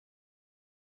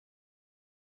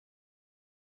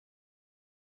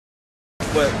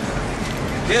But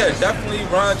yeah, definitely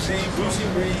Ron G, Brucey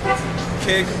Reed,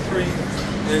 Kid Capri,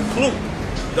 and Clue.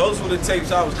 Those were the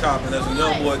tapes I was copping as a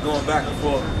young boy, going back and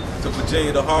forth to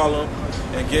Virginia to Harlem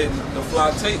and getting the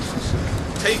fly tapes and shit.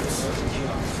 Tapes.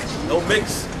 No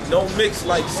mix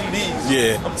like CDs.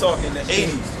 Yeah. I'm talking the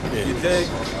 80s. Yeah. You dig?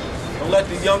 Don't let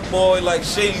the young boy like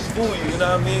Shady fool you, you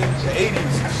know what I mean? The 80s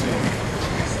and shit.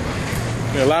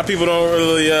 Yeah, a lot of people don't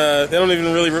really, they don't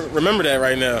even really remember that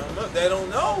right now. They don't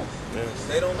know. Yeah.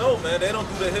 They don't know, man. They don't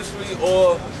do the history,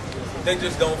 or they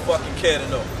just don't fucking care to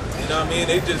know. You know what I mean?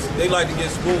 They like to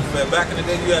get spoon fed. Back in the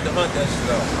day, you had to hunt that shit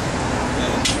out.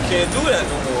 And you can't do that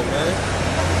no more, man.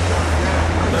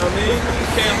 You know what I mean? You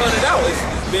can't hunt it out.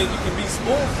 You can be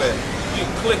spoon fed. You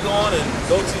can click on and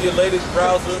go to your latest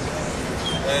browser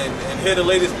and hear the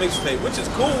latest mixtape, which is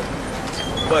cool.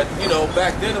 But you know,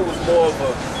 back then it was more of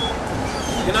a,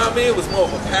 you know what I mean? It was more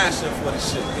of a passion for the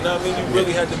shit. You know what I mean? You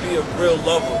really had to be a real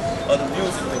lover of the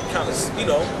music to kind of, you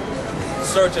know,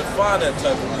 search and find that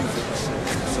type of music and shit.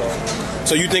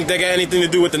 So you think that got anything to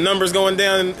do with the numbers going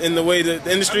down in the way the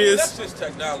industry is? That's just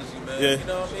technology, man. Yeah. You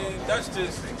know what I mean? That's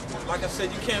just, like I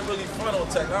said, you can't really front on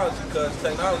technology because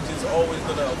technology is always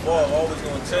going to evolve, always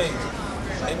going to change.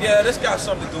 And yeah, this got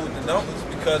something to do with the numbers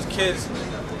because kids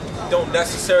don't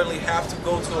necessarily have to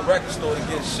go to a record store to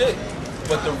get shit.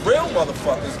 But the real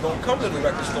motherfuckers gonna come to the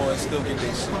record store and still get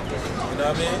their shit. You know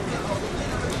what I mean?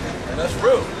 And that's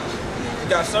real. You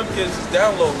got some kids that's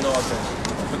downloading all that.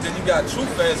 But then you got true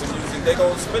fans of music, they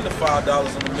gonna spend the $5 on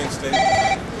the mixtape.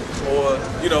 Or,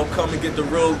 you know, come and get the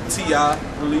real T.I.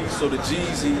 release or the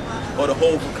Jeezy or the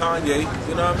whole for Kanye.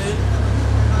 You know what I mean?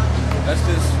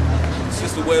 It's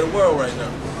just the way of the world right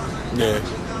now. Yeah.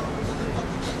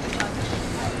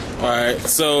 Alright,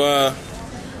 so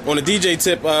on the DJ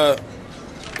tip,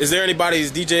 is there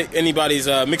anybody's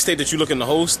mixtape that you looking to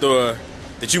host or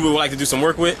that you would like to do some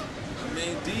work with? I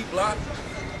mean, D-Block,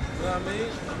 you know what I mean?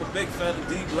 I'm a big fan of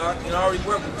D-Block. You know, I already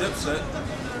work with Dipset.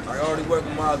 I already work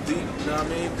with Miles Deep, you know what I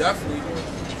mean? Definitely.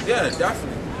 Yeah,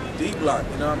 definitely. D-Block,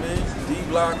 you know what I mean?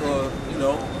 D-Block or, you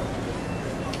know,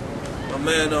 my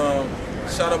man,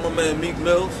 shout out my man Meek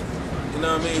Mills, you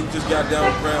know what I mean? He just got down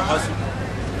with Grand Hustle.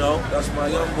 You know, that's my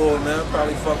young boy, man.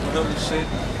 Probably fuck with him and shit.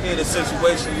 He in a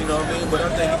situation, you know what I mean? But I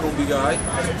think he gonna be alright.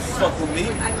 Fuck with me.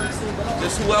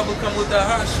 Just whoever come with that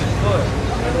hot shit. Go ahead.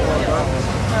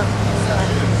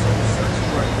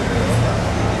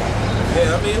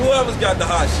 Yeah, I mean, whoever's got the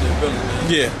hot shit, really, man.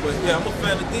 Yeah. But yeah, I'm a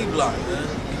fan of D-Block, man.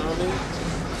 You know what I mean?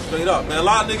 Straight up, man. A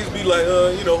lot of niggas be like,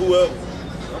 you know, whoever.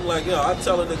 I'm like, yo, I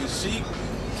tell a nigga Sheik,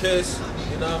 Kiss,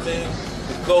 you know what I mean?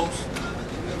 The Ghost.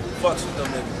 Fucks with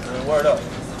them niggas, man. Word up.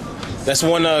 That's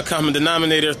one common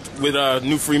denominator with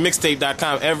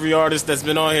newfreemixtape.com. Every artist that's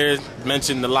been on here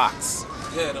mentioned the Locks.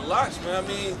 Yeah, the Locks, man. I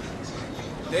mean,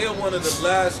 they are one of the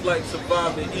last like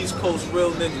surviving East Coast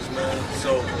real niggas, man.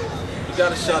 So you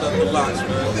gotta shout out the Locks,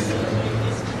 man.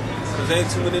 Cause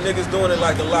ain't too many niggas doing it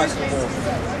like the Locks no more.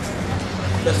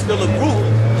 That's still a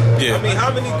group. Yeah. I mean, how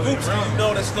many groups do you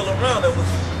know that's still around that was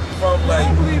from like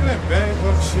fucking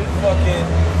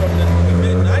from the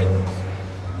mid-90s?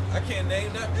 I can't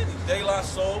name that many. De La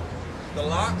Soul, the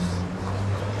Locks.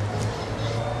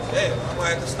 Damn, I might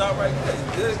have to stop right there.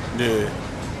 Good. Yeah.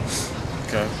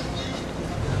 Okay.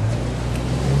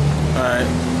 Alright.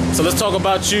 So let's talk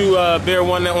about you,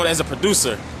 BearONE, as a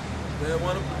producer.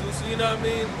 BearONE, a producer, you know what I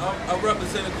mean? I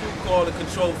represent a group called the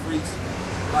Control Freaks.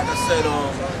 Like I said,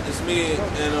 it's me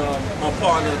and my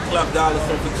partner, Clef Dollars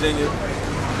from Virginia.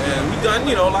 And we done,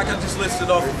 you know, like I just listed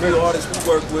off a few artists we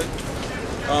work with.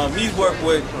 He's worked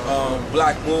with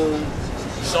Black Moon,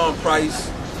 Sean Price,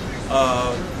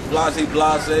 Blase,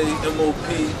 MOP,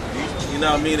 you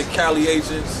know what I mean, the Cali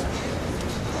Agents.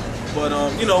 But,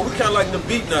 you know, we kind of like the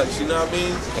beat nuts, you know what I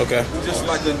mean? Okay. We just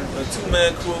like a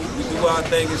two-man crew. We do our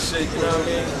thing and shit, you know what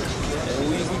I mean?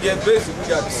 And we get busy. We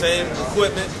got the same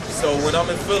equipment. So when I'm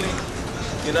in Philly,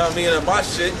 you know what I mean, and my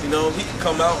shit, you know, he can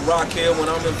come out and rock here. When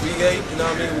I'm in VA, you know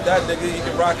what I mean, with that nigga, he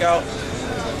can rock out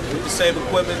with the same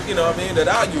equipment, you know what I mean, that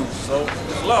I use. So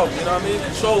it's love, you know what I mean?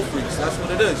 Control Freaks, that's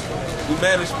what it is. We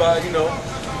managed by, you know,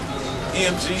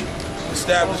 EMG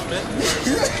establishment.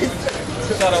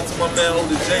 Shout out to my man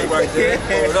Older J right there.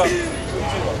 Hold up.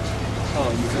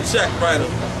 Check right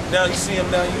up. Now you see him,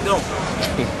 now you don't.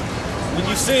 When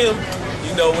you see him,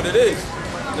 you know what it is.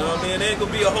 You know what I mean? There ain't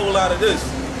gonna be a whole lot of this.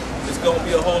 It's gonna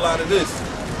be a whole lot of this.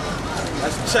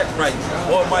 That's check right.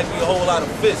 Or it might be a whole lot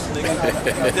of fists, nigga.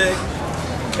 You dig?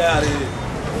 Get out of here.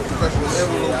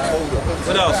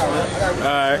 What else,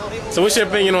 man? Alright. So what's your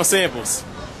opinion on samples?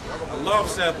 I love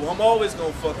sample. I'm always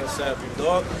gonna fucking sample,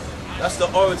 dog. That's the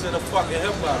origin of fucking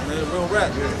hip hop, man. Real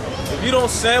rap. If you don't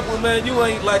sample, man, you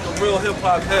ain't like a real hip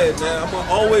hop head, man. I'm gonna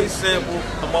always sample.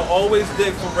 I'm gonna always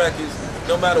dig for records,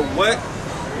 no matter what.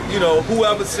 You know,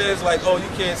 whoever says like, oh, you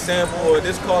can't sample or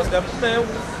this costs that, man,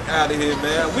 out of here,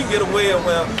 man. We get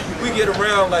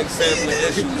around like sampling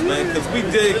issues, man, because we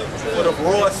dig for the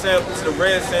raw samples, the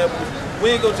rare samples.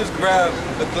 We ain't gonna just grab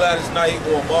a Gladys Knight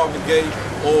or a Marvin Gaye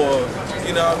or,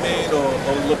 you know what I mean, or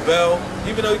LaBelle,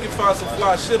 even though you can find some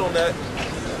fly shit on that,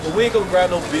 but we ain't gonna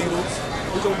grab no Beatles.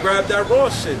 We gonna grab that raw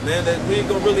shit, man, that we ain't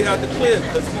gonna really have to clear,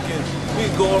 because we can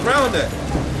go around that.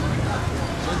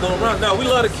 We go around. Now, we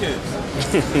love the kids.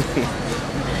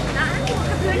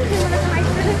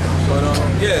 But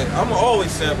yeah, I'ma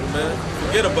always sample, man.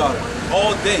 Forget about it.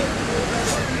 All day.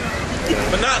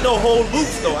 But not no whole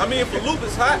loops though. I mean, if a loop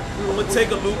is hot, I'm gonna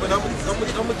take a loop and I'm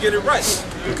gonna get it right.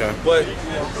 Okay. But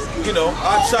you know,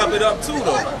 I chop it up too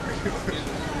though.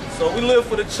 So we live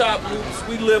for the chop loops.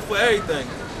 We live for everything.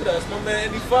 That's my man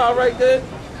Andy Fire right there.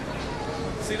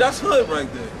 See, that's hood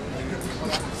right there.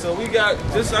 So we got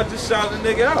this. I just shot the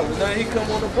nigga out, and now he come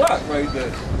on the block right there.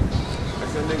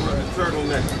 That's that nigga with the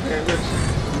turtleneck. Man, listen.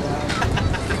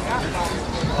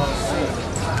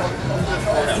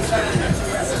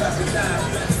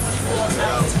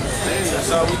 That's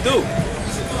how we do.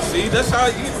 See, that's how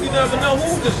you never know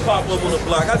who just pop up on the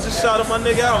block. I just shot my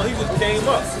nigga out, and he just came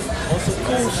up on some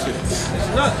cool shit. It's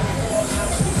nothing.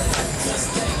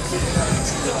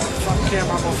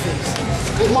 Camera on my face.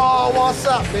 Come on, what's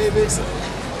up, baby?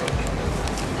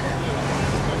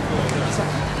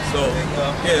 So,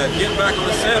 yeah, getting back on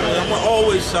the sampling, I'm gonna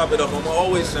always chop it up. I'm gonna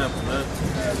always sample, man.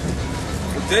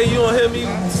 The day you don't hear me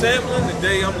sampling, the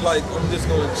day I'm like, I'm just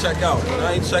gonna check out. And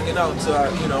I ain't checking out until I,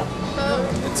 you know,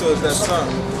 until it's that time.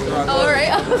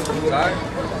 Alright.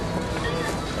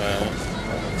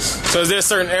 So is there a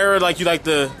certain era like you like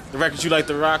the records you like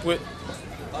to rock with?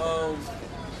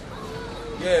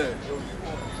 Yeah.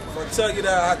 If I tell you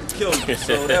that, I can kill you.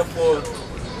 So therefore,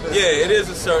 yeah, it is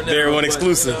a certain era. BearONE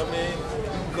exclusive. You know what I mean?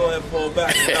 Go ahead and fall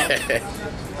back out.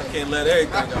 I can't let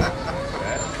everything out.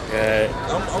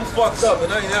 I'm fucked up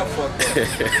and I ain't that fucked up. You know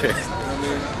what I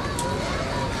mean?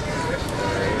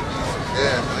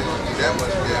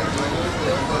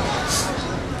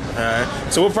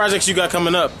 Alright. So what projects you got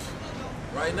coming up?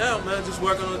 Right now, man, just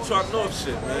working on the Truck North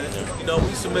shit, man. You know,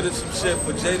 we submitted some shit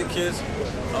for Jadakiss,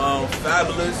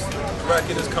 Fabulous,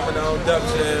 record is coming out, Def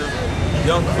Jam,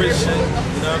 Young Christian,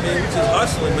 you know what I mean? We just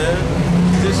hustling, man.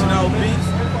 Dishing out beats.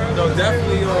 You know,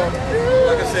 definitely,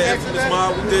 like I said, Infamous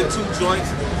Mob, we did 2 joints.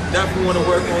 Definitely want to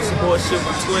work on some more shit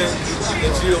with Twin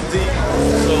and GOD.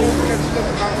 So,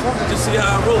 just see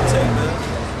how I rotate, man.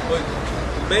 But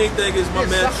the main thing is my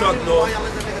man Truck North.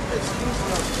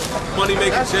 Money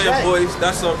Making Jam Boys,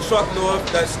 that's on Truck North,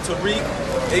 that's Tariq,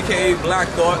 aka Black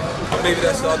Thought, or maybe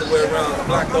that's the other way around,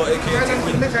 Black Thought, aka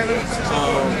Tariq.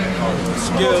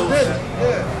 Skills,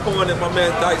 Corn and my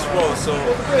man Dice Raw, so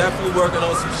definitely working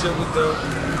on some shit with them.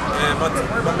 And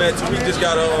my man Tariq just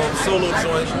got a solo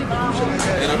joint,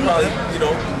 and I'll probably, you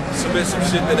know, submit some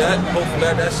shit to that, hopefully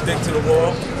that stick to the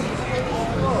wall.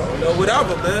 You know,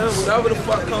 whatever, man, whatever the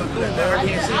fuck comes through, man,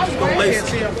 just gonna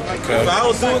lace it. If I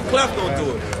don't do it, Clef don't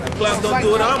do it. If Clef don't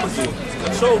do it, I'ma do it. It's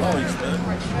Control Freaks, man.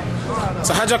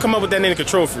 So how'd y'all come up with that name,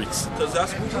 Control Freaks? Because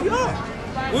that's who we are.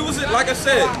 We was, like I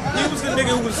said, he was the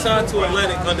nigga who was signed to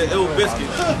Atlantic under Ill Biscuit.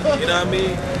 You know what I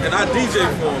mean? And I DJ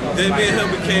for him. Then me and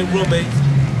him became roommates.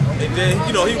 And then,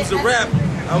 you know, he was a rapper.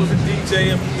 I was a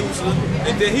DJ and producer.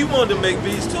 And then he wanted to make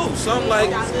beats too. So I'm like,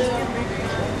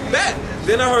 bet.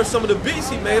 Then I heard some of the beats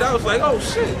he made. I was like, oh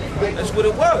shit, that's what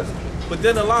it was. But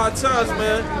then a lot of times,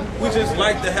 man, we just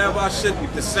like to have our shit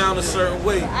to sound a certain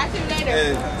way.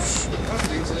 And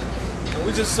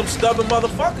we just some stubborn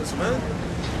motherfuckers, man.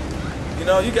 You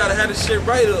know, you gotta have the shit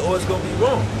right or it's gonna be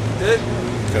wrong. Okay?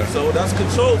 So that's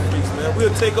Control Freaks, man.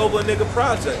 We'll take over a nigga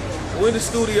project. We're in the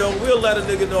studio, we'll let a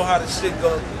nigga know how the shit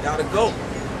gotta go.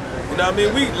 You know what I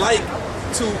mean? We like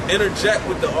to interject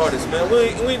with the artist, man. We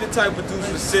ain't the type of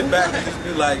producer to sit back and just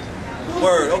be like,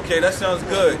 word, okay, that sounds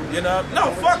good, you know?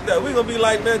 No, fuck that. We gonna be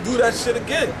like, man, do that shit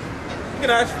again. You can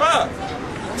ask 5.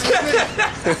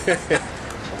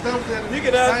 You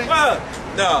can ask 5.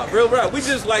 Nah, real rap. We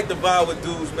just like to vibe with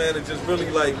dudes, man, and just really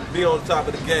like be on top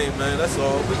of the game, man. That's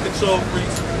all. We Control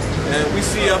Freaks, and we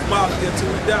CF Mafia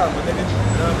until we die, my nigga.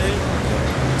 You know what I mean?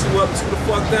 2 up, 2 the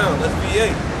fuck down. Let's be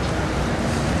 8.